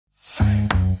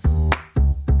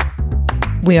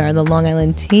We are the Long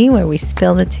Island Tea, where we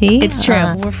spill the tea. It's true.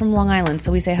 We're from Long Island,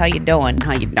 so we say, how you doing?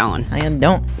 How you doing? I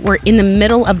don't. We're in the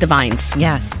middle of the vines.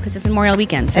 Yes. Because it's Memorial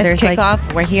Weekend. So It's there's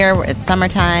kickoff. We're here. It's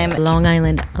summertime. Long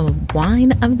Island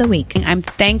wine of the week. I'm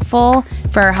thankful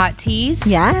for our hot teas.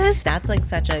 Yes. That's like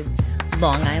such a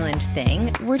Long Island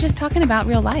thing. We're just talking about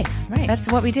real life. Right.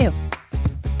 That's what we do.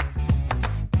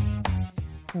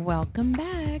 Welcome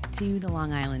back to the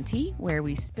Long Island Tea, where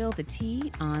we spill the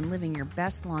tea on living your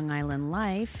best Long Island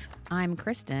life. I'm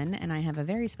Kristen, and I have a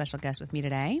very special guest with me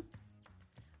today.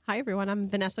 Hi, everyone. I'm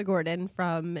Vanessa Gordon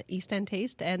from East End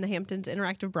Taste and the Hamptons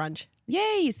Interactive Brunch.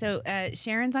 Yay! So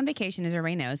Sharon's on vacation, as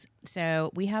everybody knows.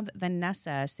 So we have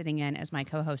Vanessa sitting in as my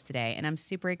co-host today, and I'm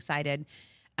super excited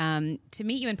to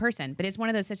meet you in person. But it's one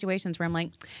of those situations where I'm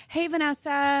like, hey,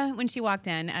 Vanessa, when she walked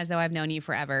in, as though I've known you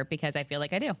forever, because I feel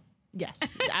like I do. Yes,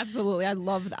 absolutely. I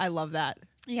love that.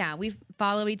 Yeah, we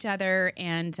follow each other,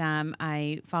 and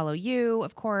I follow you,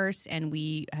 of course, and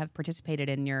we have participated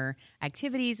in your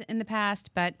activities in the past,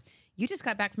 but you just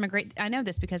got back from I know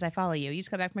this because I follow you. You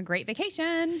just got back from a great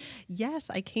vacation. Yes,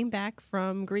 I came back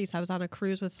from Greece. I was on a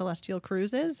cruise with Celestial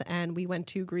Cruises, and we went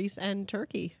to Greece and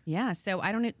Turkey. Yeah, so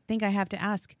I don't think I have to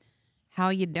ask, how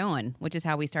you doing? Which is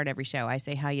how we start every show. I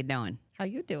say, how you doing? How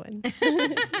you doing?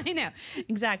 I know,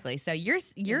 exactly. So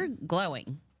you're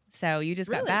glowing. So you just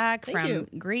got back from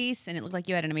Greece, and it looked like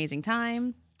you had an amazing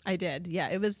time. I did. Yeah,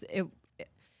 it was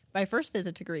my first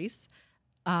visit to Greece.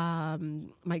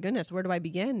 My goodness, where do I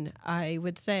begin? I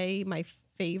would say my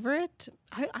favorite.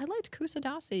 I liked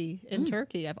Kusadasi in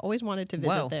Turkey. I've always wanted to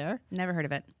visit there. Never heard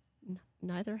of it.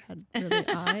 Neither had really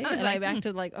I. And I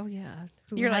acted like, oh yeah.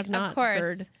 You're like, of course.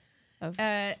 Heard of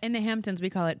in the Hamptons, we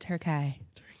call it Turkey.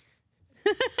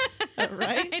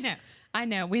 Right? I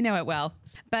know. We know it well.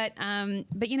 But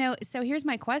you know, so here's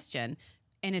my question.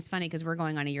 And it's funny because we're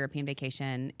going on a European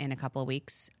vacation in a couple of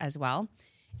weeks as well.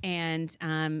 And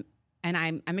I'm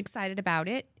excited about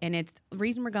it. And it's the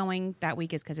reason we're going that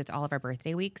week is because it's all of our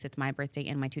birthday weeks. It's my birthday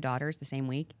and my two daughters the same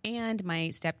week. And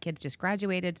my stepkids just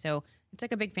graduated. So it's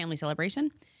like a big family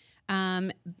celebration,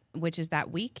 which is that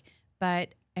week.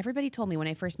 But everybody told me when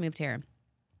I first moved here,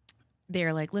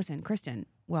 they're like, listen, Kristen,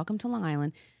 welcome to Long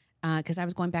Island. Because I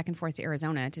was going back and forth to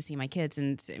Arizona to see my kids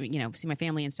and, you know, see my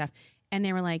family and stuff. And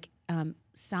they were like,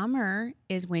 summer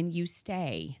is when you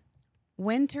stay.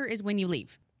 Winter is when you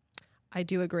leave. I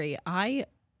do agree. I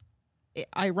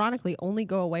ironically only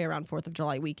go away around 4th of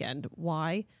July weekend.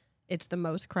 Why? It's the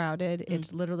most crowded.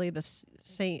 It's literally the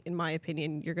same, in my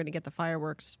opinion, you're going to get the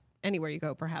fireworks anywhere you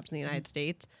go, perhaps in the United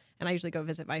States. And I usually go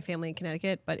visit my family in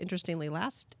Connecticut. But interestingly,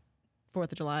 last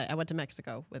 4th of July, I went to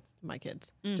Mexico with my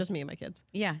kids, just me and my kids.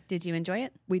 Yeah. Did you enjoy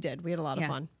it? We did. We had a lot of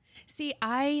fun. See,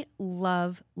 I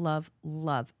love.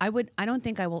 I don't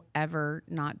think I will ever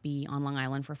not be on Long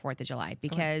Island for 4th of July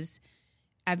because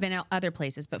I've been out other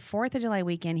places, but 4th of July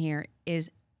weekend here is,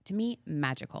 to me,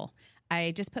 magical.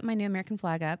 I just put my new American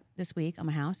flag up this week on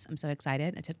my house. I'm so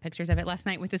excited. I took pictures of it last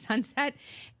night with the sunset.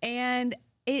 And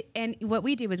what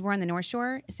we do is we're on the North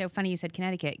Shore. So funny you said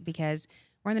Connecticut because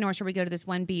we're on the North Shore. We go to this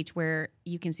one beach where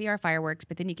you can see our fireworks,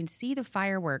 but then you can see the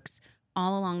fireworks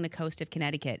all along the coast of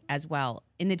Connecticut as well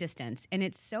in the distance. And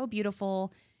it's so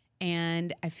beautiful.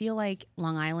 And I feel like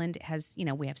Long Island has, you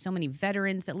know, we have so many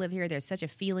veterans that live here. There's such a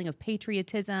feeling of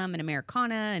patriotism and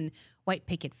Americana and white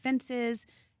picket fences.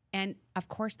 And of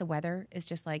course, the weather is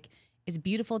just like, it's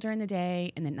beautiful during the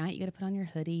day. And at night, you got to put on your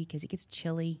hoodie because it gets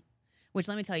chilly. Which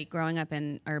let me tell you, growing up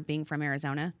or being from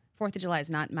Arizona, 4th of July is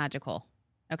not magical.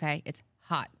 Okay, it's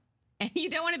hot, and you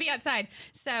don't want to be outside.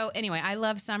 So anyway, I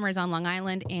love summers on Long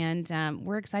Island, and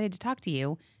we're excited to talk to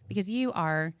you because you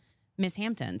are Miss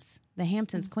Hamptons, the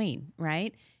Hamptons queen,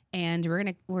 right? And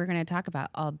we're gonna talk about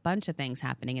a bunch of things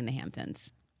happening in the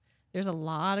Hamptons. There's a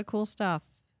lot of cool stuff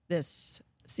this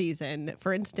season.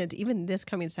 For instance, even this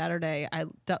coming Saturday,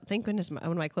 thank goodness one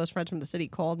of my close friends from the city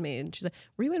called me, and she's like,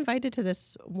 "Were you invited to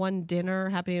this one dinner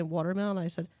happening in Watermill?" And I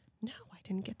said, "No, I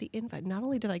didn't get the invite." Not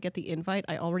only did I get the invite,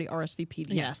 I already RSVP'd.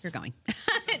 Yes, you're going.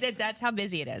 That's how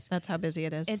busy it is. That's how busy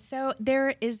it is. And so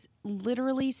there is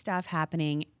literally stuff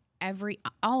happening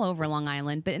all over Long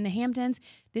Island, but in the Hamptons,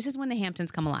 this is when the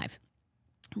Hamptons come alive,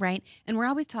 right? And we're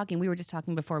always talking. We were just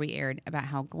talking before we aired about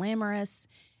how glamorous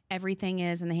everything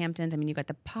is in the Hamptons. I mean, you got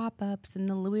the pop-ups and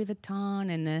the Louis Vuitton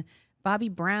and the Bobby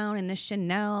Brown and the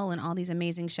Chanel and all these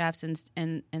amazing chefs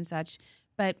and such.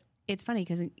 But it's funny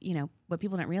because, you know, what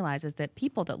people don't realize is that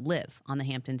people that live on the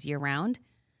Hamptons year-round,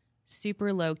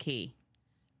 super low-key.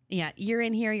 Yeah, you're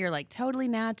in here, you're like totally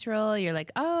natural. You're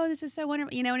like, oh, this is so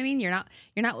wonderful. You know what I mean? You're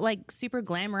not like super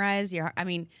glamorized.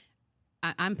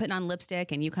 I'm putting on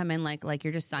lipstick and you come in like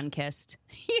you're just sun kissed,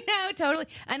 totally.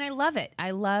 And I love it.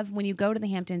 I love when you go to the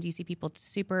Hamptons, you see people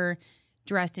super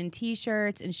dressed in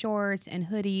t-shirts and shorts and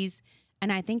hoodies.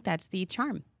 And I think that's the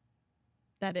charm.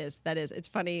 That is. It's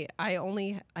funny. I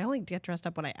only get dressed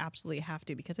up when I absolutely have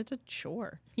to because it's a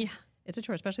chore. Yeah. It's a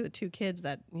chore, especially with 2 kids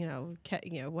that,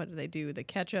 what do they do? The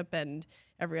ketchup and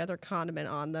every other condiment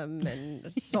on them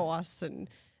and sauce and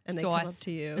they come up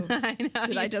to you. I know.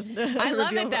 Did I just I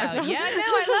love it though. Yeah, no,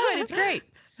 I love it. It's great.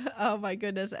 Oh my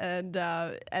goodness. And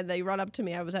they run up to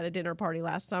me. I was at a dinner party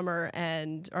last summer or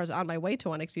I was on my way to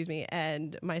one, excuse me.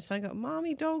 And my son goes,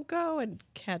 "Mommy, don't go," and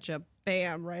ketchup,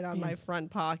 bam, right on my front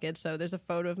pocket. So there's a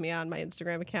photo of me on my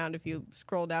Instagram account. If you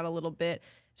scroll down a little bit,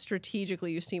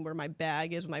 strategically, you see where my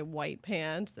bag is with my white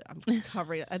pants. I'm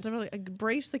covering it. I don't really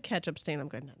embrace the ketchup stain. I'm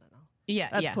going, no. Yeah,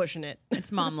 that's pushing it.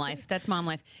 It's mom life. That's mom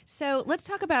life. So let's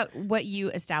talk about what you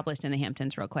established in the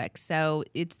Hamptons real quick. So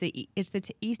it's the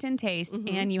East End Taste,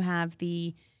 and you have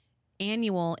the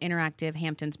annual interactive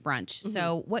Hamptons Brunch.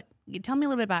 So tell me a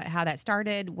little bit about how that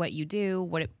started, what you do,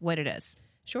 what it is.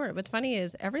 Sure. What's funny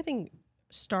is everything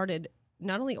started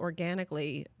not only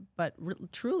organically, but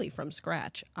truly from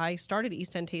scratch. I started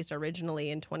East End Taste originally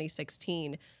in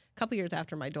 2016. A couple years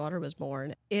after my daughter was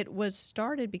born. It was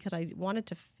started because I wanted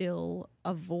to fill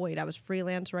a void. I was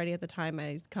freelance writing at the time.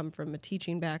 I come from a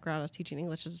teaching background. I was teaching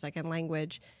English as a second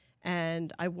language,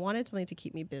 and I wanted something to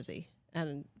keep me busy.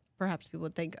 And perhaps people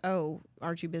would think, "Oh,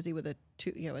 aren't you busy with a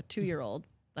 2-year-old?"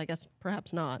 I guess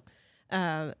perhaps not.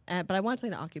 But I wanted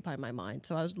something to occupy my mind.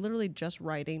 So I was literally just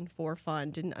writing for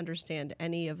fun. Didn't understand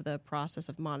any of the process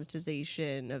of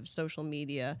monetization of social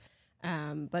media.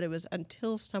 But it was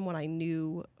until someone I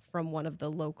knew from one of the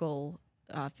local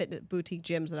fitness boutique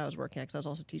gyms that I was working at, because I was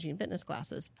also teaching fitness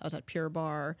classes. I was at Pure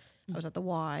Barre. I was at the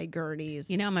Y,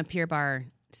 Gurney's. I'm a Pure Barre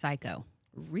psycho.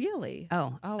 Really? You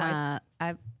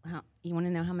want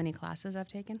to know how many classes I've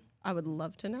taken? I would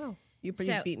love to know. You've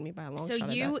beaten me by a long shot.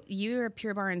 So you're a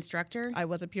Pure Barre instructor? I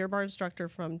was a Pure Barre instructor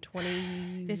from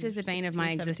 20. This is the bane of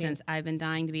my existence. I've been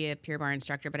dying to be a Pure Barre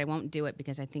instructor, but I won't do it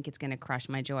because I think it's going to crush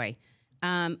my joy.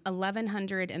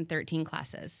 1,113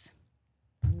 classes.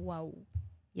 Whoa.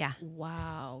 Yeah.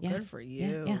 Wow. Yeah. Good for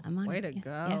you. Yeah, I'm on Way it. to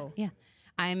go. Yeah.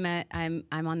 I'm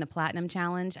on the Platinum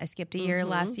Challenge. I skipped a year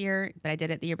last year, but I did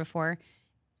it the year before,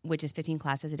 which is 15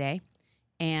 classes a day.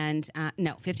 And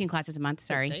 15 classes a month.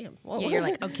 Sorry. Damn. Yeah, you're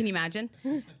like, oh, can you imagine?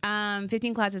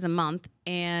 15 classes a month.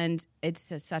 And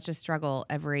it's such a struggle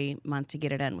every month to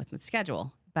get it in with my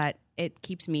schedule, but it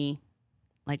keeps me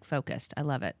focused. I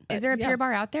love it. Is there a Pure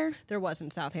Barre out there? There was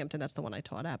in Southampton. That's the one I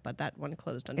taught at, but that one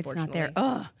closed, unfortunately. It's not there.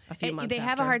 Oh, a few months they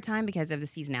have after. a hard time because of the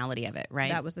seasonality of it,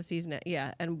 right? That was the season.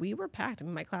 Yeah, and we were packed. I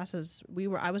mean, my classes,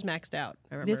 I was maxed out.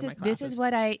 I remember this my is classes.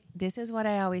 this is what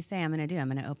I always say I'm going to do. I'm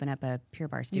going to open up a Pure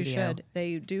Barre studio. You should.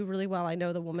 They do really well. I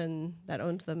know the woman that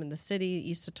owns them in the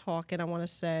city, East Setauket, I want to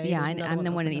say. Yeah, I'm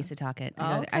the one in East Setauket.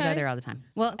 I go there all the time.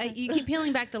 Well, you keep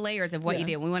peeling back the layers of what you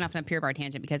do. We went off on a Pure Barre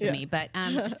tangent because of me. But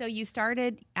so you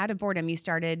started, out of boredom, you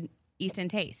started East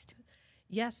End Taste.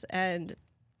 Yes, and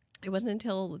it wasn't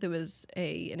until there was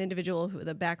an individual who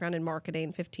the background in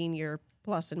marketing, 15-year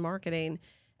plus in marketing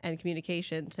and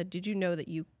communication, said, "Did you know that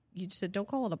you said don't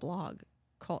call it a blog,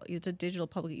 it's a digital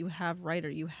public. You have writer,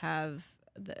 you have."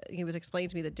 He was explaining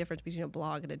to me the difference between a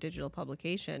blog and a digital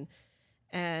publication,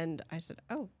 and I said,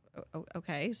 "Oh,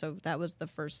 okay." So that was the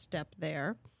first step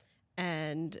there,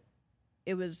 and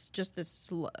it was just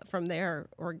this from there,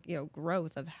 or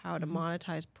growth of how to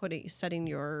monetize, setting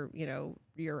your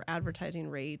advertising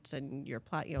rates and your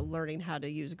learning how to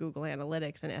use Google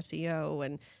Analytics and SEO.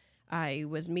 And I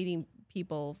was meeting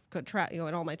people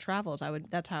in all my travels.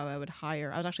 That's how I would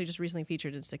hire. I was actually just recently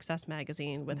featured in Success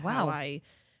Magazine with how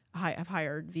I've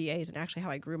hired VAs, and actually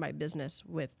how I grew my business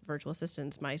with virtual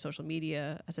assistants. My social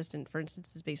media assistant, for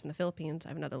instance, is based in the Philippines. I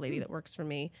have another lady that works for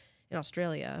me in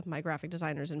Australia. My graphic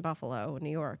designer's in Buffalo, New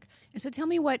York. So tell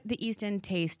me what the East End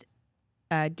Taste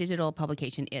digital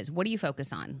publication is. What do you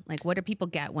focus on? What do people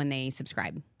get when they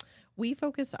subscribe? We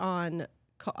focus on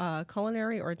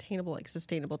culinary or attainable,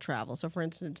 sustainable travel. So, for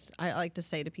instance, I like to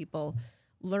say to people,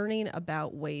 learning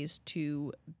about ways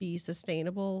to be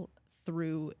sustainable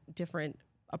through different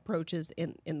approaches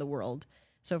in the world.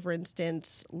 So, for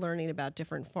instance, learning about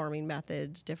different farming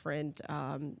methods, different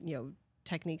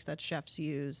techniques that chefs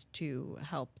use to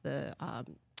help the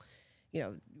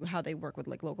how they work with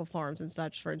local farms and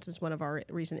such. For instance, one of our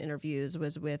recent interviews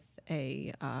was with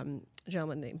a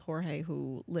gentleman named Jorge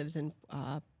who lives in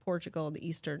Portugal, the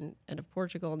eastern end of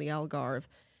Portugal, in the Algarve,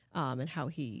 and how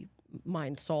he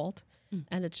mines salt.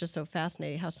 And it's just so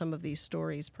fascinating how some of these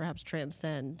stories perhaps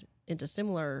transcend into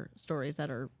similar stories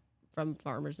that are from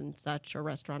farmers and such, or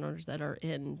restaurant owners that are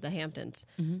in the Hamptons.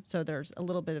 Mm-hmm. So there's a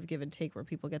little bit of give and take where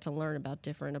people get to learn about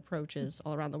different approaches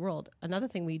all around the world. Another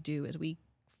thing we do is we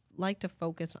like to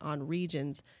focus on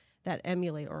regions that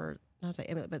emulate, or not say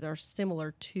emulate, but they're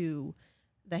similar to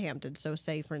the Hamptons. So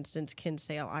say, for instance,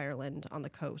 Kinsale, Ireland on the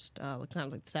coast, kind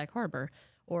of like the Sag Harbor,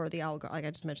 or the Algarve, like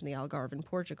I just mentioned, the Algarve in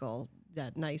Portugal,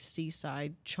 that nice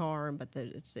seaside charm, but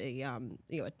it's a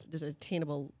there's an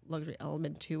attainable luxury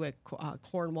element to it.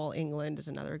 Cornwall, England is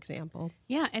another example.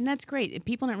 Yeah, and that's great.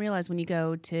 People don't realize when you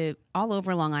go to all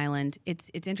over Long Island, it's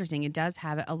interesting. It does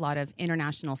have a lot of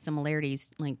international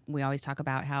similarities. Like we always talk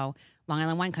about how Long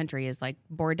Island wine country is like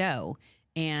Bordeaux.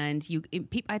 And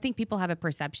I think people have a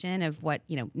perception of what,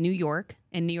 New York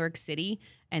and New York City,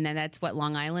 and then that's what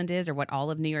Long Island is, or what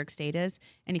all of New York State is.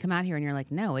 And you come out here and you're like,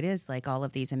 no, it is like all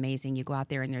of these amazing. You go out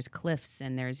there and there's cliffs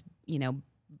and there's,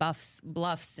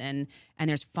 bluffs and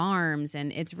there's farms,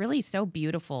 and it's really so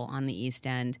beautiful on the East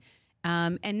End.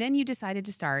 And then you decided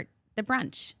to start the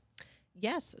Brunch.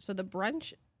 Yes. So the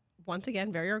Brunch, once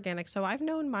again, very organic. So I've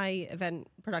known my event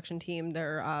production team.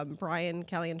 They're Brian,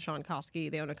 Kelly, and Sean Koski.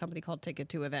 They own a company called Ticket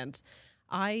to Events.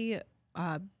 I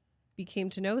became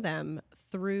to know them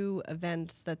through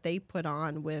events that they put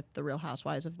on with the Real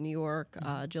Housewives of New York.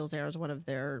 Jill Zara is one of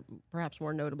their perhaps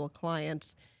more notable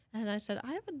clients. And I said,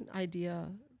 I have an idea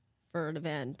for an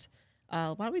event.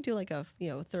 Why don't we do like a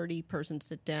 30-person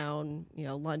sit down,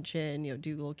 luncheon,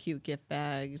 do little cute gift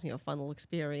bags, fun little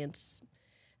experience.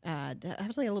 Have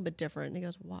something a little bit different. And he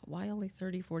goes, why only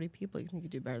 30, 40 people? You think you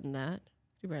could do better than that?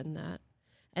 Do better than that.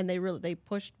 And they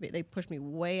pushed me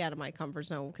way out of my comfort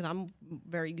zone, because I'm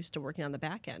very used to working on the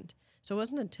back end. So it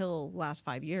wasn't until the last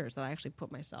 5 years that I actually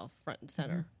put myself front and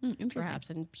center, perhaps,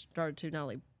 and started to not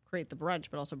only create the brunch,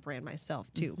 but also brand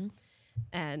myself too. Mm-hmm.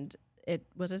 And it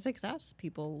was a success.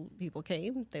 People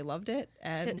came, they loved it.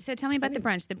 And so tell me about the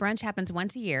Brunch. The Brunch happens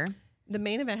once a year. The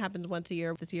main event happens once a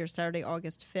year. This year, Saturday,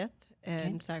 August 5th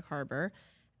in Sag Harbor.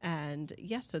 And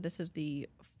yes, so this is the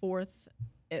fourth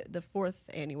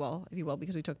annual, if you will,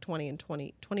 because we took 2020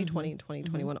 and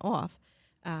 2021 off.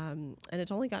 And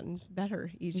it's only gotten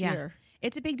better each year.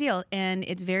 It's a big deal, and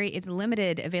it's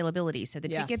limited availability. So the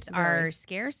tickets are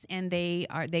scarce, and they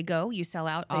go. You sell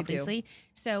out, obviously.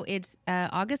 So it's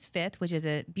August 5th, which is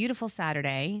a beautiful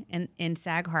Saturday in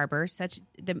Sag Harbor,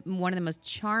 one of the most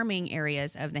charming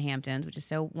areas of the Hamptons, which is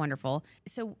so wonderful.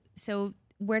 So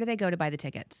where do they go to buy the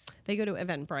tickets? They go to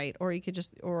Eventbrite, or you could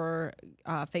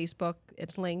Facebook.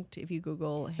 It's linked if you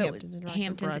Google Hamptons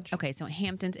Interactive Brunch. Okay, so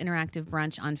Hamptons Interactive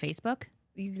Brunch on Facebook.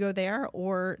 You can go there,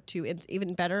 or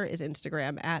even better is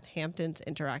Instagram at Hamptons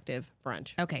Interactive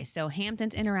Brunch. Okay, so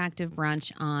Hamptons Interactive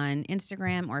Brunch on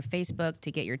Instagram or Facebook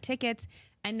to get your tickets.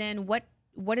 And then what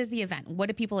is the event? What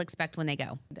do people expect when they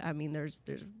go? I mean,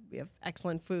 we have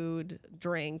excellent food,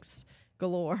 drinks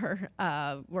galore.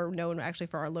 We're known actually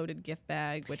for our loaded gift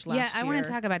bag, which last year. I want to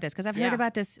talk about this because I've heard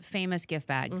about this famous gift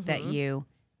bag that you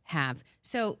have.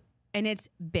 So, and it's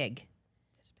big.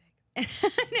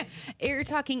 No, you're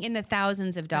talking in the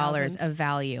thousands of dollars of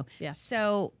value. Yes.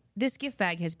 So this gift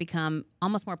bag has become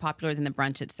almost more popular than the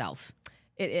brunch itself.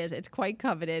 It is. It's quite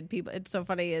coveted. People. It's so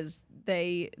funny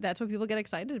that's what people get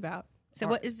excited about.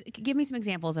 So give me some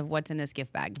examples of what's in this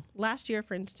gift bag. Last year,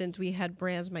 for instance, we had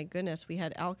brands, my goodness, we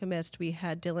had Alchemist, we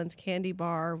had Dylan's Candy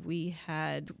Bar, we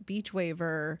had Beach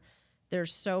Waver.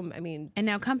 And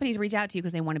now companies reach out to you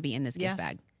because they want to be in this gift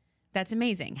bag. That's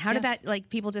amazing. How did that,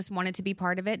 people just wanted to be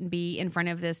part of it and be in front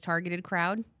of this targeted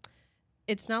crowd?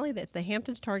 It's not only that, it's the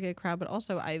Hamptons targeted crowd, but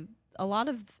also a lot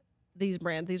of these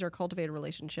brands, these are cultivated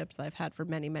relationships that I've had for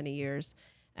many, many years.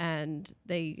 And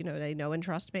they know and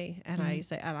trust me, and I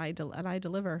say, and I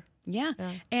deliver. Yeah.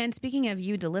 And speaking of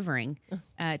you delivering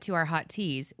to our hot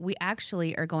teas, we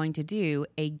actually are going to do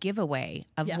a giveaway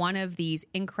of one of these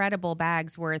incredible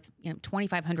bags worth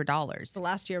 $2,500. The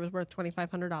last year was worth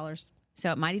 $2,500.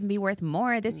 So it might even be worth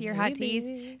more this year, Hot Teas.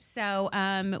 So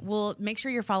we'll make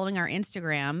sure you're following our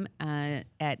Instagram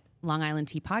at Long Island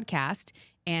Tea Podcast,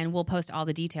 and we'll post all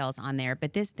the details on there.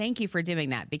 But thank you for doing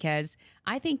that, because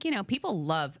I think, people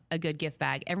love a good gift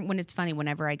bag. It's funny,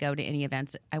 whenever I go to any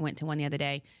events, I went to one the other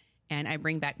day, and I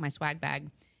bring back my swag bag,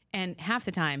 and half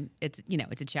the time it's a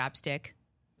chapstick.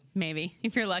 Maybe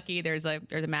if you're lucky, there's a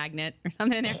magnet or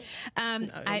something in there.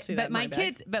 But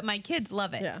my kids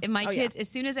love it. Yeah. And my kids, as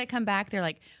soon as I come back, they're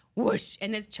like, whoosh,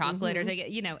 and there's chocolate or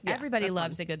everybody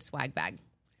loves a good swag bag.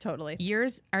 Totally.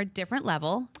 Yours are different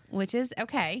level, which is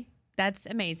okay. That's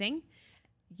amazing.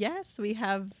 Yes, we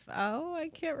have. Oh, I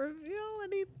can't reveal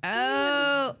anything.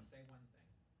 Oh,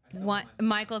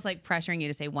 Michael's like pressuring you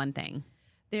to say one thing.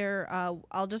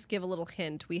 I'll just give a little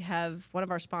hint. We have one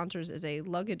of our sponsors is a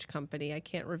luggage company. I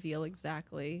can't reveal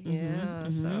exactly.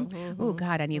 So. Oh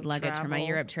God, I need luggage for my Travel.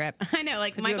 Europe trip. I know,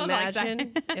 like Could Michael's you all imagine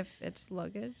excited. if it's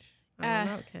luggage? I don't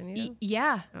know. Can you?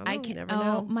 Yeah, I don't know, can. never Oh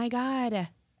know. my God.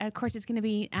 Of course, it's going to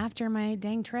be after my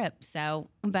dang trip. So,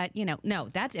 but no,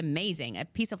 that's amazing. A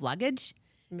piece of luggage.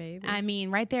 Maybe. I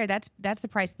mean, right there, that's the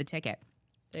price of the ticket.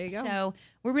 There you go. So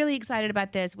we're really excited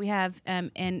about this. We have,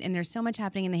 and there's so much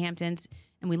happening in the Hamptons,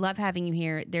 and we love having you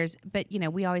here. But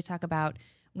we always talk about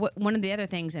one of the other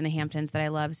things in the Hamptons that I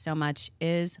love so much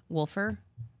is Wolfer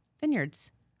Vineyards.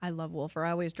 I love Wolfer.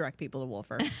 I always direct people to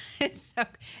Wolfer.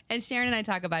 And Sharon and I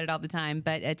talk about it all the time.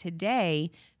 But today,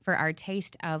 for our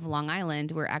taste of Long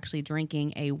Island, we're actually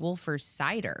drinking a Wolfer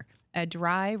cider, a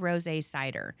dry rosé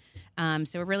cider.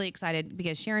 So we're really excited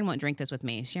because Sharon won't drink this with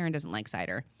me. Sharon doesn't like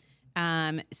cider.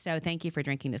 So thank you for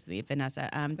drinking this with me,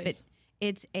 Vanessa. But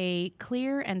it's a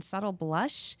clear and subtle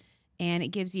blush, and it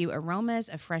gives you aromas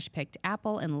of fresh picked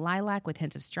apple and lilac with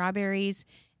hints of strawberries.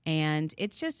 And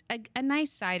it's just a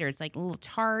nice cider. It's like a little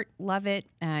tart. Love it.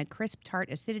 Crisp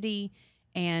tart acidity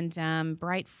and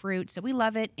bright fruit. So we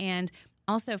love it. And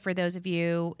also for those of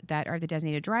you that are the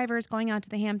designated drivers going out to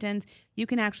the Hamptons, you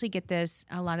can actually get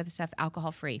a lot of the stuff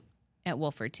alcohol free at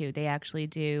Wolfer too. They actually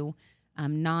do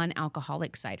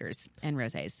non-alcoholic ciders and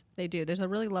rosés. They do. There's a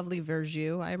really lovely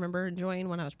verjus I remember enjoying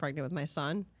when I was pregnant with my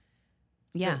son.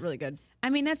 Yeah. Really good. I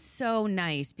mean, that's so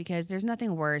nice because there's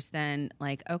nothing worse than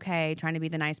trying to be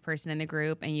the nice person in the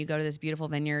group and you go to this beautiful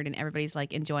vineyard and everybody's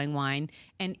like enjoying wine.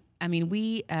 And I mean,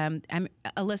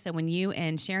 Alyssa, when you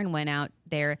and Sharon went out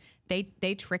there,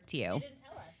 they tricked you.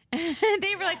 They didn't tell us.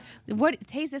 They were like, "What?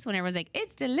 Taste this one." Everyone's like,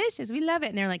 "It's delicious. We love it."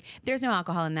 And they're like, "There's no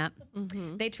alcohol in that."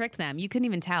 Mm-hmm. They tricked them. You couldn't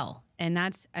even tell. And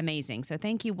that's amazing. So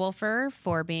thank you, Wolfer,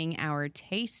 for being our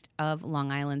Taste of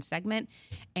Long Island segment.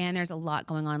 And there's a lot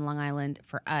going on in Long Island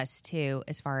for us, too,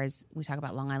 as far as we talk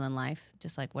about Long Island life,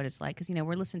 just like what it's like. Because,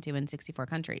 we're listened to in 64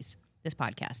 countries, this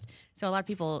podcast. So a lot of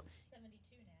people... 72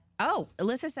 now. Oh,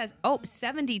 Alyssa says,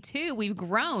 72. We've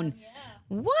grown. Yeah.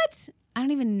 What? I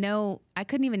don't even know. I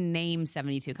couldn't even name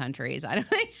 72 countries. I don't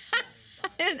think...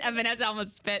 Vanessa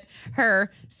almost spit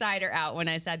her cider out when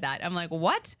I said that. I'm like,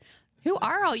 what? Who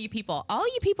are all you people? All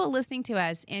you people listening to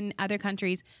us in other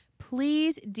countries,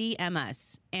 please DM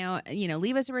us and,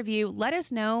 leave us a review. Let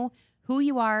us know who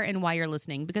you are and why you're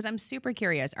listening because I'm super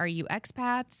curious. Are you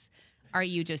expats? Are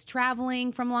you just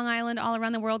traveling from Long Island all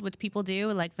around the world, which people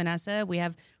do? Like Vanessa, we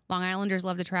have Long Islanders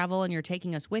love to travel and you're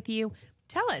taking us with you.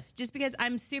 Tell us just because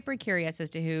I'm super curious as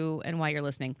to who and why you're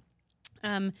listening.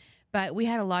 But we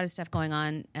had a lot of stuff going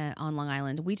on Long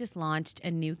Island. We just launched a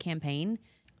new campaign.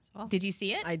 Oh. Did you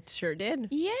see it? I sure did.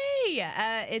 Yay!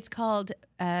 It's called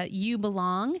You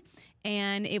Belong.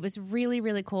 And it was really,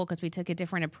 really cool because we took a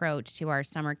different approach to our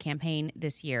summer campaign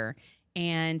this year.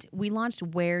 And we launched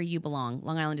Where You Belong.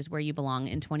 Long Island is Where You Belong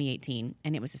in 2018.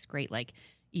 And it was this great,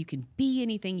 you can be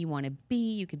anything you want to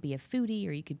be. You could be a foodie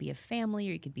or you could be a family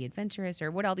or you could be adventurous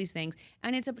or all these things.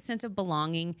 And it's a sense of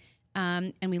belonging.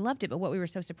 And we loved it. But what we were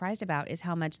so surprised about is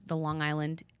how much the Long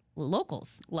Island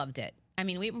locals loved it. I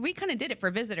mean, we kind of did it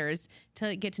for visitors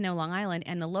to get to know Long Island,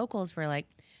 and the locals were like,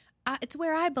 it's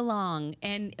where I belong.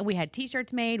 And we had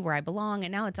T-shirts made where I belong,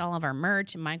 and now it's all of our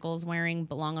merch. Michael's wearing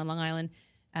Belong on Long Island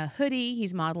hoodie.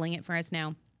 He's modeling it for us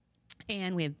now.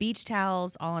 And we have beach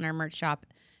towels all in our merch shop,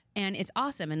 and it's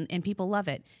awesome, and people love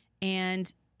it.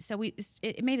 And so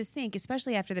it made us think,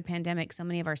 especially after the pandemic, so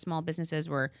many of our small businesses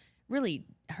were really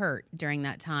hurt during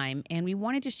that time. And I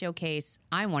wanted to showcase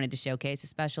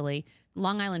especially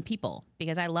Long Island people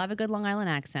because I love a good Long Island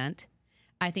accent.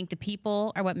 I think the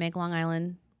people are what make Long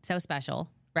Island so special,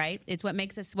 right? It's what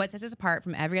sets us apart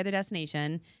from every other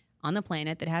destination on the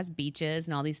planet that has beaches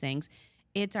and all these things.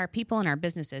 It's our people and our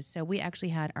businesses. So we actually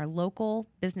had our local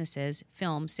businesses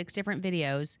film 6 different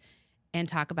videos and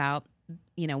talk about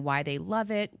why they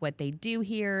love it, what they do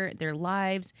here, their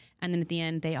lives. And then at the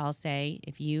end, they all say,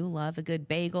 if you love a good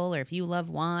bagel or if you love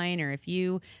wine or if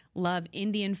you love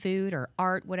Indian food or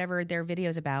art, whatever their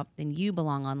video's about, then you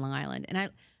belong on Long Island.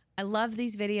 And I love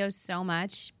these videos so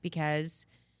much because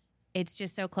it's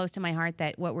just so close to my heart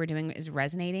that what we're doing is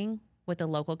resonating with the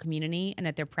local community and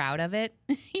that they're proud of it,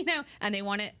 and they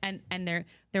want it and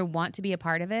they want to be a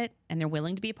part of it and they're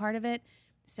willing to be a part of it.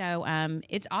 So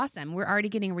it's awesome. We're already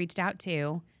getting reached out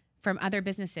to from other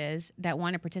businesses that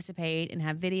want to participate and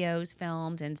have videos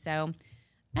filmed. And so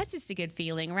that's just a good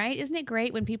feeling, right? Isn't it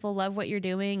great when people love what you're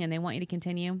doing and they want you to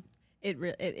continue? It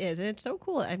is. And it's so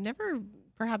cool. I've never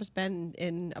perhaps been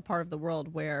in a part of the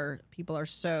world where people are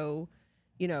so,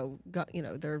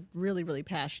 they're really, really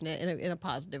passionate in a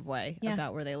positive way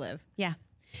about where they live. Yeah.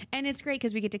 And it's great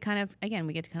because we get to kind of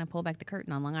pull back the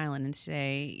curtain on Long Island and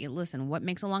say, listen, what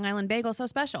makes a Long Island bagel so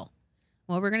special?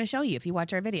 Well, we're going to show you if you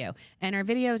watch our video. And our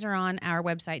videos are on our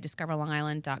website,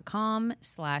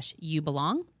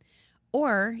 discoverlongisland.com/youbelong.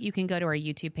 Or you can go to our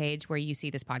YouTube page where you see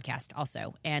this podcast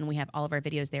also. And we have all of our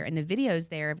videos there. And the videos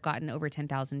there have gotten over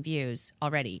 10,000 views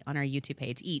already on our YouTube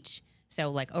page each.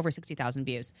 So like over 60,000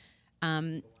 views.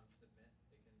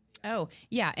 Oh,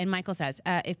 yeah. And Michael says,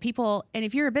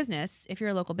 if you're a business, if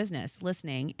you're a local business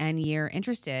listening and you're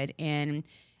interested in,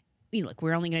 look,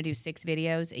 we're only going to do 6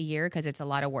 videos a year because it's a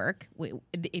lot of work.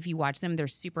 If you watch them, they're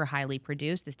super highly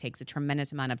produced. This takes a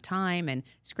tremendous amount of time and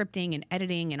scripting and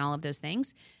editing and all of those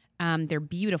things. They're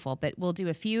beautiful, but we'll do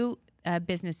a few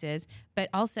businesses, but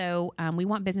also we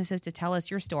want businesses to tell us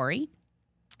your story.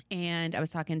 And I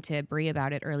was talking to Bree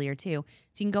about it earlier too.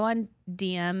 So you can go on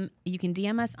DM, you can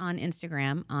DM us on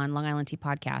Instagram on Long Island Tea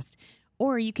Podcast,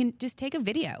 or you can just take a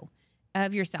video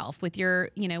of yourself with your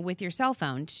cell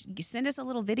phone. Send us a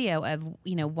little video of,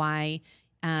 why,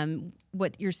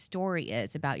 what your story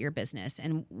is about your business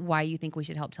and why you think we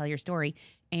should help tell your story.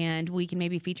 And we can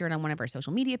maybe feature it on one of our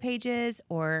social media pages,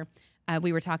 or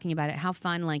we were talking about it, how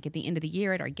fun, like at the end of the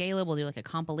year at our gala, we'll do like a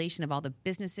compilation of all the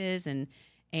businesses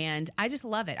and I just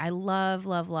love it. I love,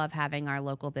 love, love having our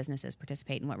local businesses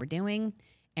participate in what we're doing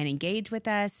and engage with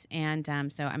us. And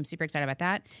so I'm super excited about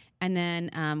that. And then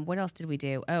what else did we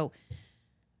do?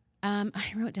 I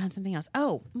wrote down something else.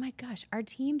 Oh, my gosh. Our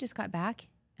team just got back,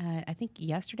 I think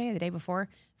yesterday or the day before,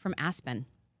 from Aspen.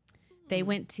 They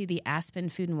went to the Aspen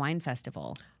Food and Wine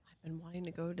Festival. I've been wanting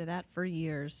to go to that for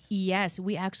years. Yes,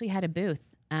 we actually had a booth.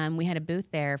 We had a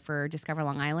booth there for Discover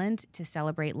Long Island to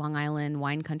celebrate Long Island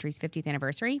Wine Country's 50th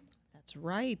anniversary. That's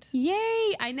right.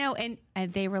 Yay! I know. And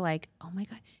they were like, oh my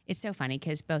God. It's so funny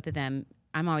because both of them,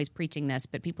 I'm always preaching this,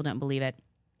 but people don't believe it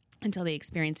until they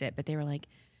experience it. But they were like,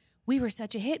 we were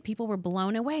such a hit. People were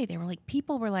blown away. They were like,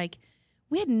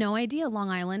 we had no idea Long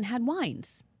Island had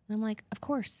wines. And I'm like, of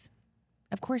course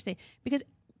because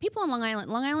people on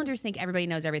Long Islanders think everybody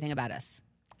knows everything about us.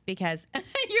 Because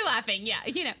you're laughing. Yeah.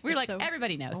 We're like,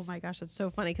 everybody knows. Oh my gosh. That's so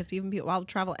funny. Because people, I'll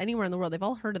travel anywhere in the world. They've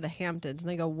all heard of the Hamptons. And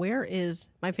they go, where is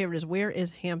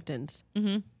Hamptons? Mm-hmm.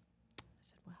 I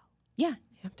said, well, yeah.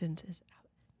 Hamptons is out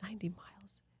 90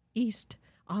 miles east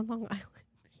on Long Island.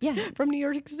 Yeah. From New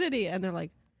York City. And they're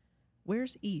like,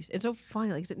 where's east? It's so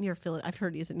funny. Like, is it near I've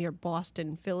heard, is it near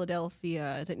Boston,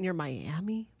 Philadelphia? Is it near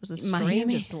Miami? Was the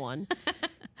strangest one.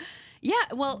 Yeah,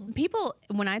 well, people,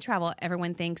 when I travel,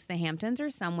 everyone thinks the Hamptons are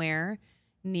somewhere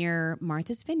near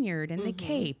Martha's Vineyard and the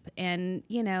Cape and,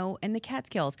 and the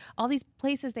Catskills. All these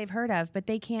places they've heard of, but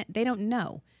they don't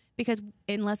know because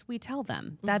unless we tell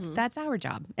them, that's our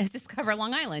job as Discover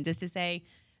Long Island, is to say,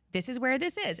 this is where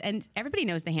this is. And everybody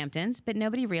knows the Hamptons, but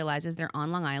nobody realizes they're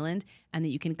on Long Island and that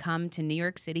you can come to New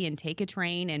York City and take a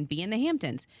train and be in the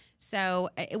Hamptons. So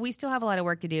we still have a lot of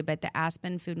work to do, but the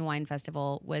Aspen Food and Wine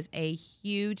Festival was a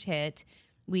huge hit.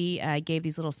 We gave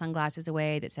these little sunglasses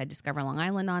away that said Discover Long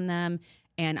Island on them.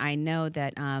 And I know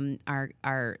that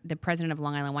the president of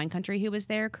Long Island Wine Country who was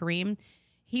there, Kareem,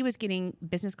 he was getting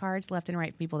business cards left and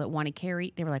right from people that want to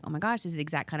carry. They were like, oh my gosh, this is the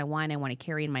exact kind of wine I want to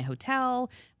carry in my hotel,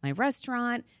 my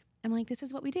restaurant. I'm like, this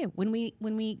is what we do. When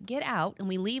we get out and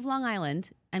we leave Long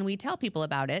Island and we tell people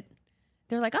about it,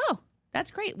 they're like, oh, that's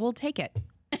great. We'll take it.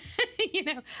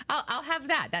 I'll have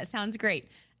that. That sounds great.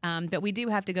 But we do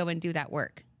have to go and do that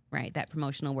work, right? That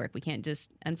promotional work. We can't just,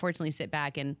 unfortunately, sit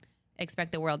back and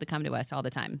expect the world to come to us all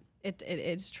the time.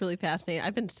 It's truly fascinating.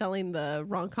 I've been selling the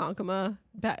Ronkonkoma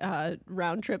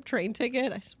round trip train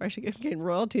ticket. I swear I should get getting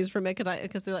royalties from it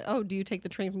because they're like, oh, do you take the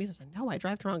train from me? I said, no, I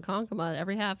drive to Ronkonkoma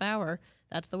every half hour.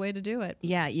 That's the way to do it.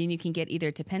 Yeah, you can get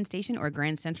either to Penn Station or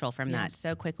Grand Central from that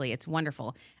so quickly. It's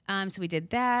wonderful. So we did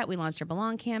that. We launched our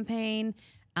Belong campaign.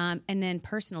 And then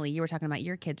personally, you were talking about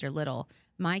your kids are little.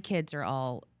 My kids are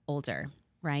all older.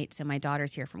 Right. So my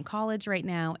daughter's here from college right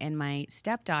now. And my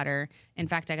stepdaughter, in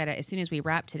fact, as soon as we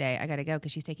wrap today, I got to go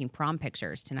because she's taking prom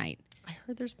pictures tonight. I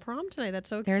heard there's prom tonight. That's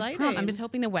so exciting. There's prom. I'm just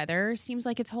hoping the weather seems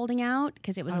like it's holding out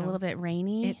because it was a little bit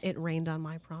rainy. It rained on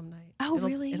my prom night. Oh,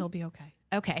 really? It'll be okay.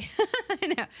 Okay. I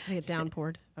know. I think it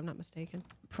downpoured, if I'm not mistaken.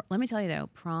 Let me tell you, though,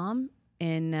 prom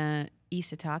in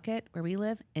East Setauket, where we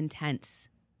live, intense.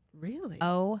 Really?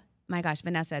 Oh, my gosh.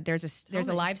 Vanessa, there's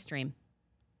a live stream.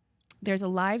 There's a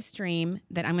live stream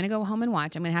that I'm going to go home and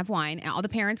watch. I'm going to have wine. And all the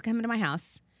parents come into my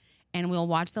house, and we'll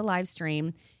watch the live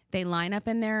stream. They line up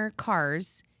in their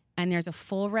cars, and there's a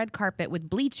full red carpet with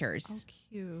bleachers. Oh,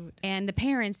 cute. And the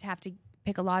parents have to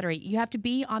pick a lottery. You have to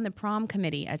be on the prom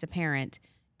committee as a parent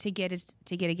to get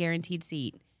a guaranteed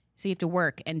seat. So you have to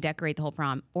work and decorate the whole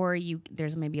prom, or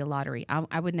there's maybe a lottery.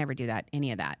 I would never do that,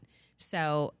 any of that.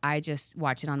 So I just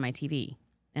watch it on my TV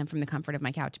and from the comfort of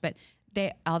my couch. But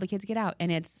all the kids get out,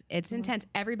 and it's intense.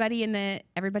 Everybody in the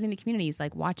community is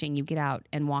like watching you get out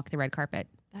and walk the red carpet.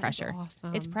 That Pressure. is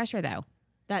awesome. It's pressure though.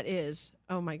 That is.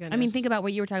 Oh my goodness. I mean, think about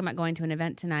what you were talking about going to an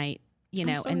event tonight. You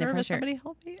know, I'm so and the nervous. pressure. Somebody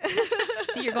help me.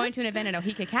 So you're going to an event at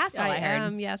Ohika Castle. I heard.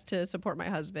 am. Yes, to support my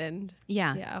husband.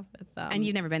 Yeah. Yeah. With, And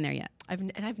you've never been there yet. I've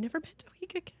never been to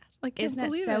Ohika Castle. Like, Isn't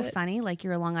that so funny? Like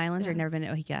you're a Long Islander, Yeah. you've never been to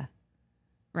Ohika,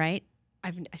 right?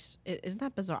 Isn't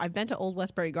that bizarre? I've been to Old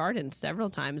Westbury Gardens several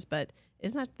times, but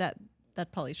isn't that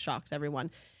probably shocks everyone.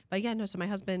 But yeah, no. So my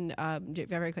husband,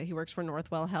 he works for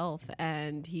Northwell Health,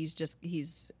 and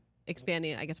he's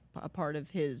expanding, I guess, a part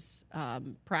of his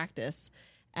practice.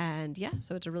 And yeah,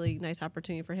 so it's a really nice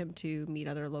opportunity for him to meet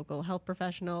other local health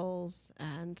professionals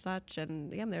and such.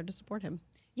 And yeah, I'm there to support him.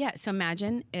 Yeah. So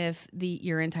imagine if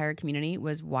your entire community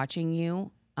was watching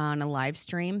you on a live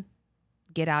stream,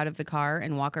 get out of the car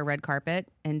and walk a red carpet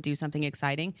and do something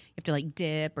exciting. You have to like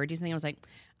dip or do something. I was like,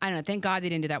 I don't know. Thank God they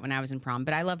didn't do that when I was in prom,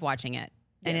 but I love watching it.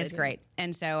 And it's great.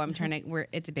 And so I'm trying to,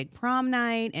 it's a big prom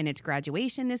night and it's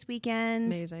graduation this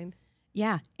weekend. Amazing.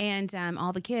 Yeah. And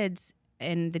all the kids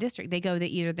in the district, they go to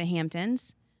either the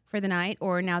Hamptons for the night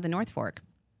or now the North Fork.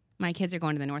 My kids are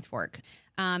going to the North Fork.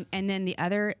 And then the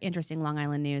other interesting Long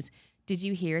Island news, did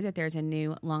you hear that there's a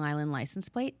new Long Island license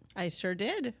plate? I sure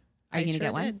did. Are you going to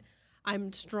get one?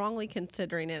 I'm strongly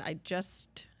considering it. I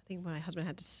think my husband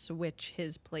had to switch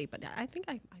his plate, but I think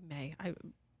I may.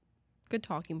 Good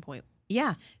talking point.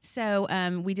 Yeah. So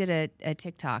we did a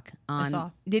TikTok on. I saw.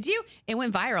 Did you? It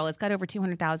went viral. It's got over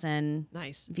 200,000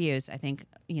 Nice views. I think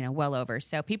well over.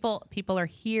 So people are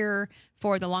here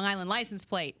for the Long Island license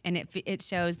plate, and it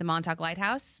shows the Montauk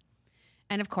Lighthouse,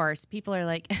 and of course people are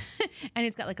like, and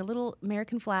it's got like a little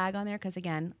American flag on there because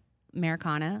again,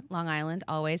 Americana, Long Island,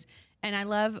 always. And I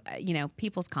love,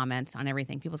 people's comments on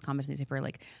everything. People's comments in the newspaper are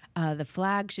like, the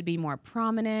flag should be more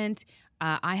prominent.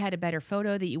 I had a better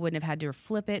photo that you wouldn't have had to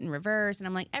flip it and reverse. And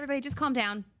I'm like, everybody just calm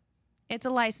down. It's a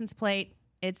license plate.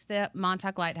 It's the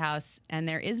Montauk Lighthouse. And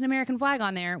there is an American flag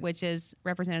on there, which is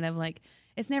representative. Like,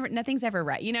 nothing's ever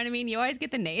right. You know what I mean? You always get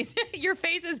the nays. Your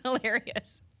face is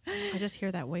hilarious. I just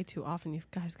hear that way too often. You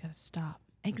guys got to stop.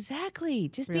 Exactly.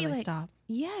 Just really be like, stop.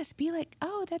 Yes. Be like,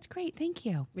 oh, that's great. Thank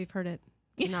you. We've heard it.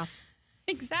 It's enough.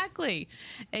 Exactly.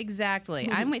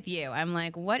 I'm with you. I'm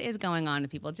like, what is going on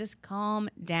with people? Just calm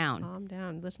down. Calm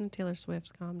down. Listen to Taylor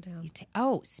Swift's Calm Down.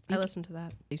 I listened to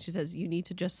that. She says, you need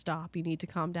to just stop. You need to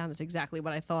calm down. That's exactly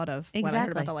what I thought of when I heard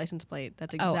Exactly. about the license plate.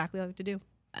 That's exactly what I have to do.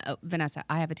 Vanessa,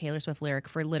 I have a Taylor Swift lyric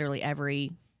for literally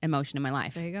every emotion in my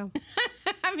life. There you go.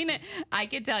 I mean, I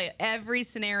could tell you every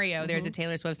scenario, there's a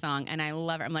Taylor Swift song, and I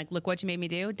love it. I'm like, look what you made me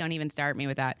do. Don't even start me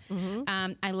with that.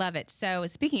 I love it. So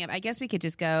speaking of, I guess we could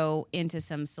just go into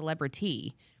some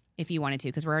celebrity if you wanted to,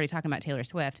 because we're already talking about Taylor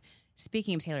Swift.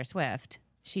 Speaking of Taylor Swift,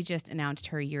 she just announced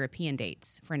her European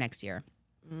dates for next year.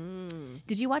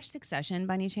 Did you watch Succession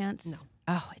by any chance?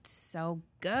 No. Oh, it's so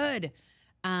good.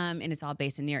 And it's all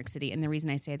based in New York City. And the reason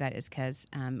I say that is because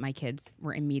my kids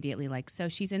were immediately like, so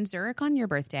she's in Zurich on your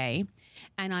birthday.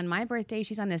 And on my birthday,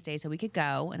 she's on this day. So we could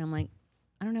go. And I'm like,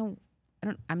 I don't know.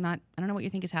 I don't know what you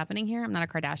think is happening here. I'm not a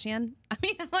Kardashian. I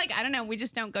mean, like, I don't know. We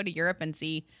just don't go to Europe and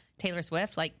see Taylor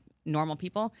Swift like normal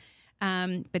people.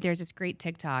 But there's this great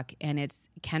TikTok, and it's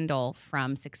Kendall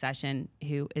from Succession,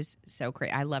 who is so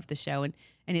great. I love the show, and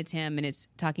it's him, and it's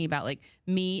talking about like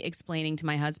me explaining to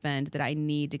my husband that I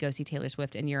need to go see Taylor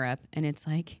Swift in Europe, and it's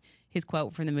like his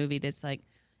quote from the movie that's like,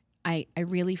 I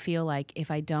really feel like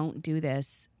if I don't do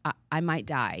this, I might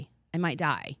die. I might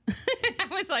die. I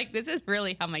was like, this is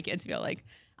really how my kids feel. Like,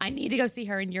 I need to go see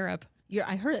her in Europe.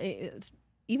 I heard it's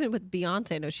even with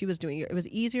Beyonce. I know she was doing it. It was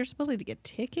easier supposedly to get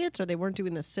tickets, or they weren't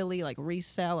doing the silly like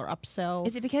resell or upsell.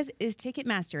 Is it because is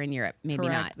Ticketmaster in Europe? Maybe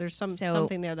Correct. not. There's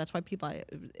something there. That's why people.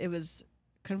 It was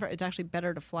it's actually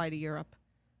better to fly to Europe.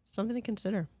 Something to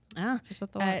consider. Just a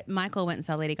thought. Michael went and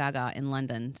saw Lady Gaga in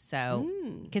London, so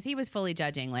because he was fully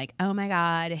judging, like, oh my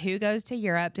God, who goes to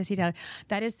Europe to see Taylor?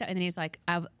 That is so. And then he's like,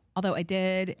 although I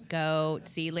did go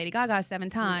see Lady Gaga 7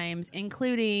 times,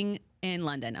 including in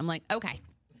London. I'm like, okay.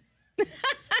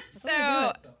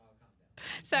 So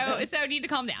need to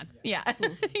calm down. Yeah,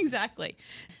 exactly.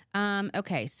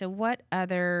 Okay. So what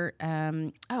other,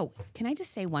 can I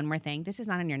just say one more thing? This is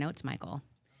not in your notes, Michael.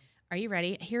 Are you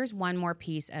ready? Here's one more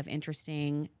piece of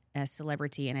interesting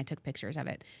celebrity, and I took pictures of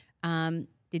it.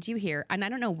 Did you hear? And I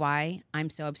don't know why I'm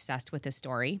so obsessed with this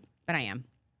story, but I am.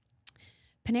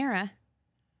 Panera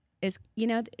is,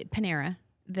 Panera,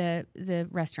 the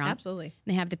restaurant. Absolutely.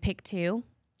 They have the Pick 2.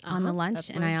 on the lunch,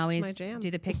 and I that's always my jam.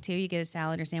 do the pick two. You get a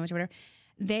salad or sandwich or whatever.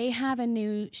 They have a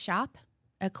new shop,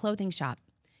 a clothing shop,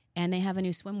 and they have a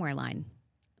new swimwear line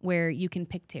where you can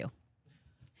pick two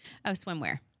of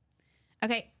swimwear.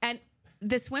 Okay, and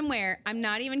the swimwear, I'm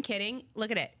not even kidding.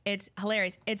 Look at it. It's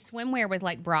hilarious. It's swimwear with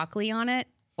like broccoli on it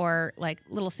or like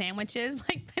little sandwiches,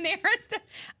 like Panera stuff.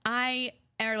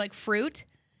 Or like fruit,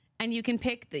 and you can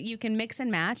you can mix and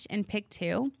match and pick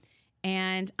two.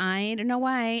 And I don't know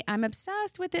why I'm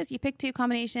obsessed with this. You pick two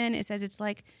combination. It says it's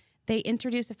like they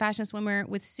introduced the fashion swimwear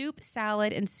with soup,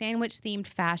 salad, and sandwich themed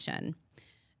fashion.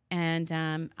 And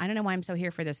I don't know why I'm so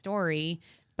here for the story,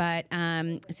 but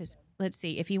it says, let's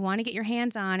see, if you want to get your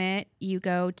hands on it, you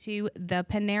go to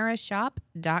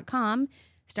thepanerashop.com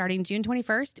starting June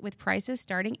 21st with prices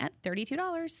starting at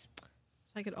 $32.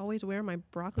 So I could always wear my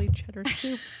broccoli cheddar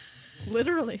soup.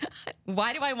 Literally.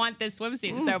 Why do I want this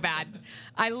swimsuit so bad?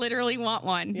 I literally want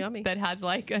one Yummy. that has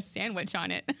like a sandwich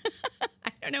on it. I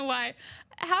don't know why.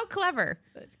 How clever.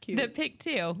 That's cute. The pick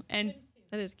two. And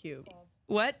That is cute.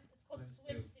 what?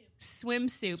 Swim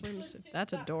soup. Swimsuits.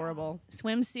 That's adorable.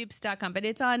 Swimsoups.com, but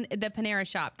it's on the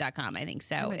PaneraShop.com, I think.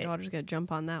 So My daughter's going to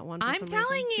jump on that one. For I'm some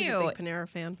telling reason. She's you. a big Panera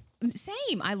fan.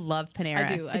 same. I love Panera.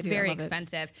 I do. It's I very love it.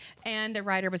 expensive. And the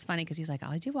writer was funny because he's like, oh,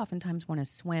 I do oftentimes want to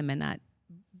swim in that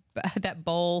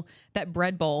bowl, that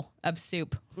bread bowl of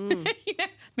soup. Yeah,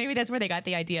 maybe that's where they got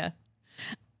the idea.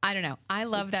 I don't know. I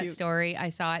love that cute. story. I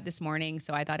saw it this morning,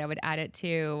 so I thought I would add it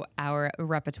to our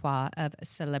repertoire of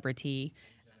celebrity.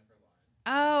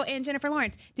 Oh, and Jennifer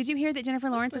Lawrence. Did you hear that Jennifer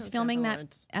Lawrence was filming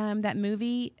that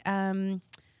movie?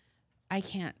 I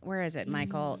can't. Where is it,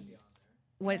 Michael?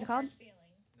 What is it called?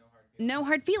 No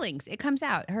Hard Feelings. It comes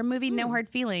out. Her movie No Hard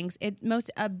Feelings.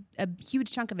 A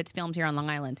huge chunk of it's filmed here on Long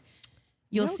Island.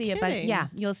 You'll No see kidding.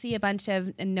 you'll see a bunch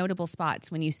of notable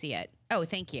spots when you see it. Oh,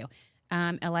 thank you.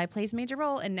 Li plays a major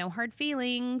role in No Hard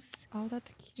Feelings. Oh,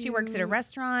 that's cute. She works at a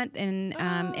restaurant in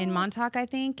Montauk, I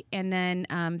think, and then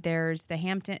there's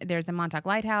the Montauk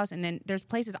Lighthouse, and then there's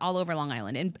places all over Long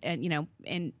Island, and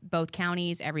in both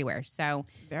counties, everywhere. So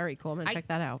Very cool. I'm going to check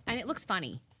that out. and it looks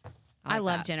funny. I I like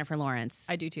love that. Jennifer Lawrence.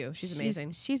 I do too. She's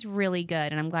amazing. She's really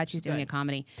good, and I'm glad she's doing good. a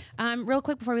comedy. Real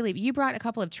quick before we leave, you brought a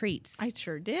couple of treats. I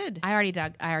sure did. I already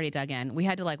dug in. We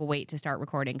had to wait to start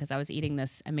recording because I was eating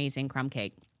this amazing crumb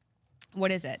cake.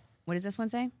 What is it? What does this one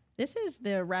say? This is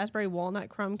the raspberry walnut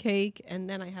crumb cake, and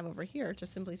then I have over here, it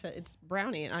just simply said it's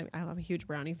brownie, and I'm a huge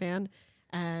brownie fan.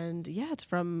 And yeah, it's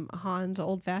from Han's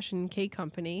Old Fashioned Cake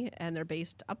Company, and they're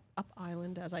based up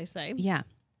island, as I say, Yeah.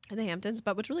 in the Hamptons.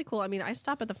 But what's really cool, I mean, I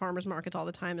stop at the farmers markets all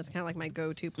the time. It's kind of like my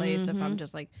go-to place if I'm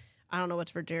just like, I don't know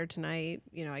what's for dinner tonight.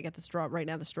 You know, I get the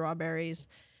strawberries,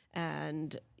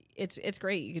 and it's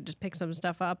great. You can just pick some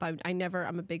stuff up. I'm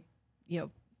a big,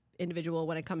 individual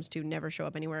when it comes to never show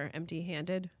up anywhere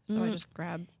empty-handed. So I just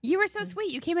grab. You were so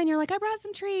sweet. You came in, you're like, I brought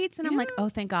some treats. And I'm like, oh,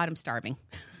 thank God I'm starving.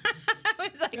 I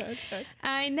was like, Okay.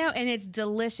 I know. And it's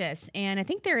delicious. And I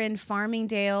think they're in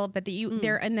Farmingdale, but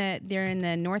they're in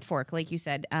the North Fork, like you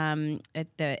said, at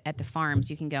the farms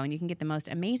you can go and you can get the most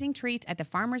amazing treats at the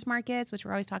farmers markets, which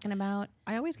we're always talking about.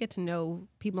 I always get to know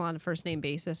people on a first name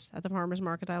basis at the farmers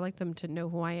market. I like them to know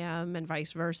who I am and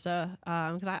vice versa.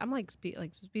 Because I'm like,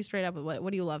 be straight up with what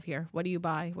do you love here? What do you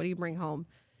buy? What do you bring home?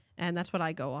 And that's what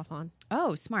I go off on.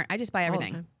 Oh, smart. I just buy the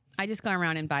everything. time. I just go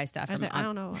around and buy stuff. I say, I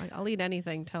don't know. I'll eat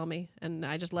anything. Tell me, and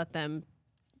I just let them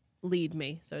lead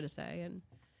me, so to say. And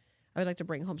I always like to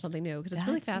bring home something new because it's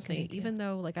really That's a good fascinating. idea. Even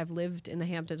though I've lived in the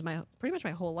Hamptons pretty much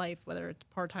my whole life, whether it's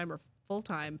part time or full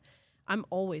time, I'm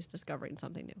always discovering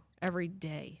something new every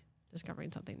day.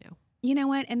 Discovering something new. You know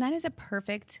what? And that is a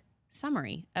perfect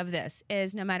summary of this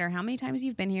is no matter how many times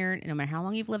you've been here, no matter how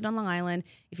long you've lived on Long Island,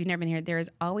 if you've never been here, there is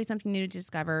always something new to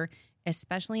discover,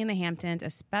 especially in the Hamptons,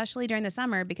 especially during the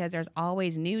summer, because there's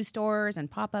always new stores and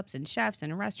pop-ups and chefs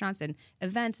and restaurants and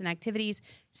events and activities.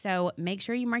 So make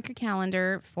sure you mark your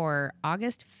calendar for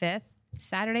August 5th.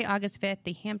 Saturday, August 5th,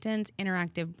 the Hamptons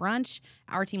Interactive Brunch.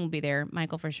 Our team will be there.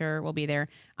 Michael for sure will be there.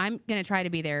 I'm going to try to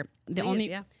be there. The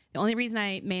only reason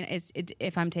I may is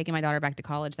if I'm taking my daughter back to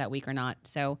college that week or not.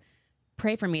 So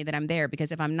pray for me that I'm there,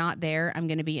 because if I'm not there, I'm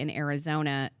going to be in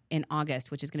Arizona in August,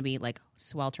 which is going to be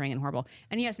sweltering and horrible.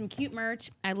 And you have some cute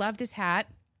merch. I love this hat.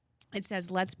 It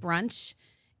says "Let's Brunch,"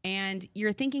 and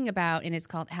you're thinking about, and it's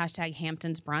called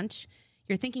 #Hamptons Brunch.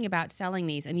 You're thinking about selling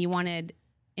these, and you wanted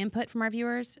input from our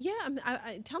viewers. Yeah,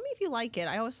 tell me if you like it.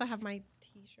 I also have my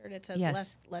T-shirt. It says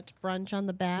Yes. Let's brunch on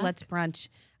the back. Let's Brunch.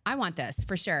 I want this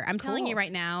for sure. I'm telling you Cool.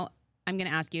 right now. I'm going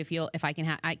to ask you if I can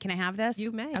can I have this?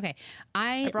 You may. Okay.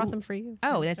 I brought them for you.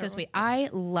 Oh, that's so sweet. I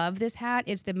love this hat.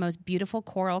 It's the most beautiful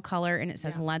coral color, and it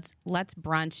says Let's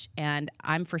Brunch, and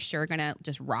I'm for sure going to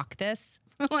just rock this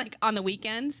like on the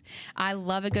weekends. I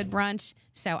love a good brunch.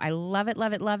 So I love it,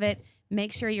 love it, love it.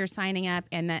 Make sure you're signing up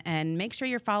and make sure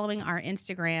you're following our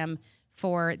Instagram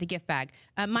for the gift bag.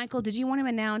 Michael, did you want to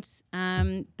announce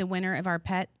the winner of our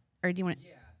pet, or do you want to?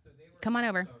 Yeah, so they were Come on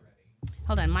over. already.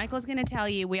 Hold on. Michael's going to tell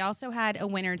you. We also had a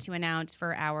winner to announce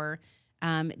for our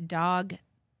dog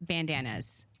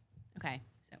bandanas. Okay.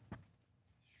 So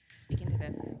speaking to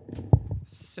the...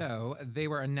 So they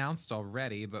were announced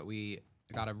already, but we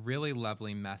got a really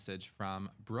lovely message from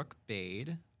Brooke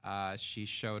Bade. She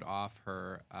showed off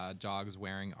her dogs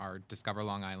wearing our Discover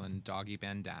Long Island doggy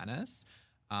bandanas.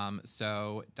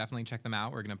 So definitely check them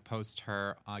out. We're going to post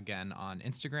her again on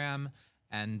Instagram,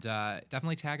 and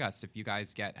definitely tag us if you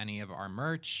guys get any of our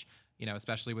merch,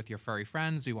 especially with your furry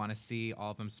friends. We want to see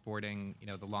all of them sporting,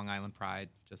 the Long Island pride,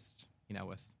 just,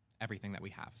 with everything that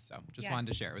we have. So just wanted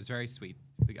to share. It was very sweet.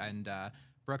 And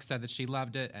Brooke said that she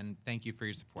loved it, and thank you for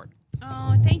your support.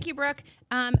 Oh, thank you, Brooke.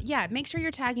 Make sure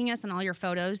you're tagging us on all your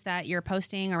photos that you're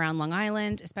posting around Long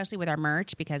Island, especially with our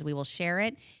merch, because we will share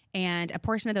it. And a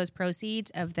portion of those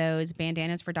proceeds of those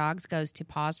bandanas for dogs goes to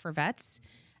Paws for Vets,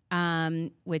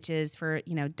 which is for,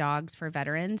 dogs for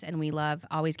veterans. And we love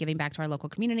always giving back to our local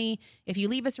community. If you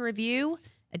leave us a review,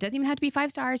 it doesn't even have to be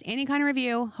 5 stars, any kind of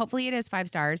review. Hopefully it is 5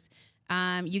 stars.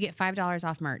 You get $5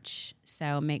 off merch.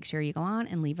 So make sure you go on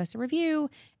and leave us a review.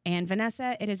 And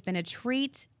Vanessa, it has been a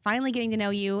treat finally getting to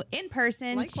know you in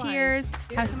person. Likewise. Cheers.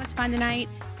 Have so much fun tonight.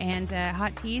 And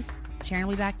hot teas. Sharon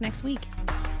will be back next week.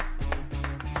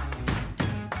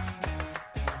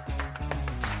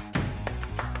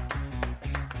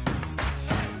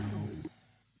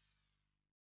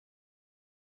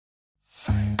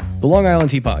 The Long Island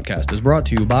Tea Podcast is brought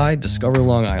to you by Discover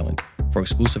Long Island. For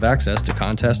exclusive access to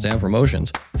contests and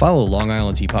promotions, follow the Long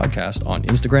Island Tea Podcast on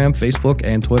Instagram, Facebook,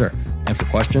 and Twitter. And for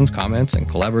questions, comments, and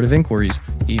collaborative inquiries,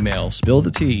 email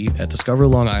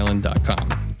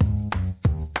spillthetea@discoverlongisland.com.